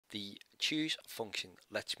The choose function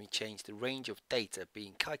lets me change the range of data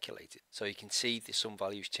being calculated. So you can see the sum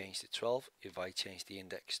values changed to 12. If I change the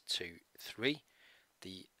index to 3,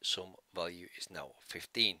 the sum value is now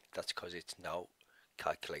 15. That's because it's now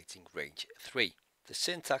calculating range 3. The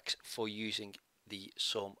syntax for using the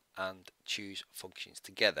sum and choose functions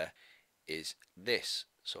together is this.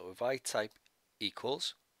 So if I type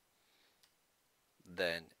equals,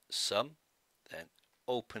 then sum, then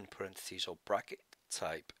open parentheses or bracket,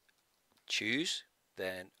 type choose,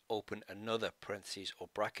 then open another parentheses or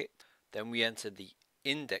bracket, then we enter the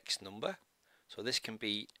index number. So this can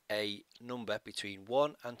be a number between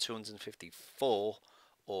 1 and 254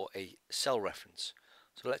 or a cell reference.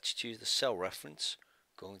 So let's choose the cell reference.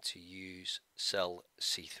 Going to use cell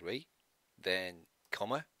C3, then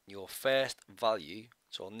comma, your first value.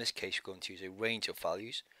 So in this case we're going to use a range of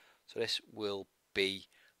values. So this will be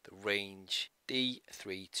the range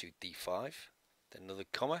D3 to D5, then another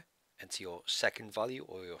comma, enter your second value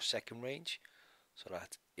or your second range. So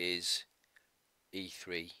that is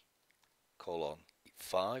E3 colon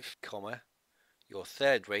 5, comma, your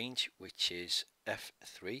third range, which is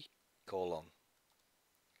F3 colon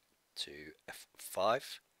to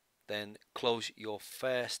F5, then close your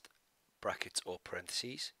first bracket or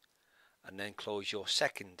parentheses, and then close your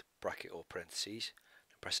second bracket or parentheses,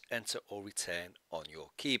 and press enter or return on your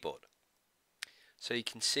keyboard. So you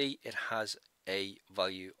can see it has a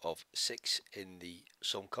value of 6 in the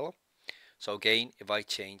sum column. So again, if I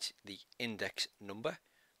change the index number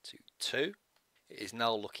to 2, it is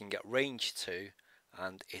now looking at range 2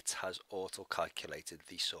 and it has auto calculated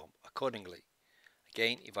the sum accordingly.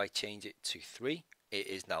 Again, if I change it to 3, it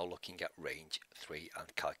is now looking at range 3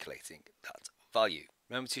 and calculating that value.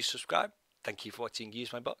 Remember to subscribe. Thank you for watching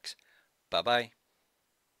Use My Box. Bye bye.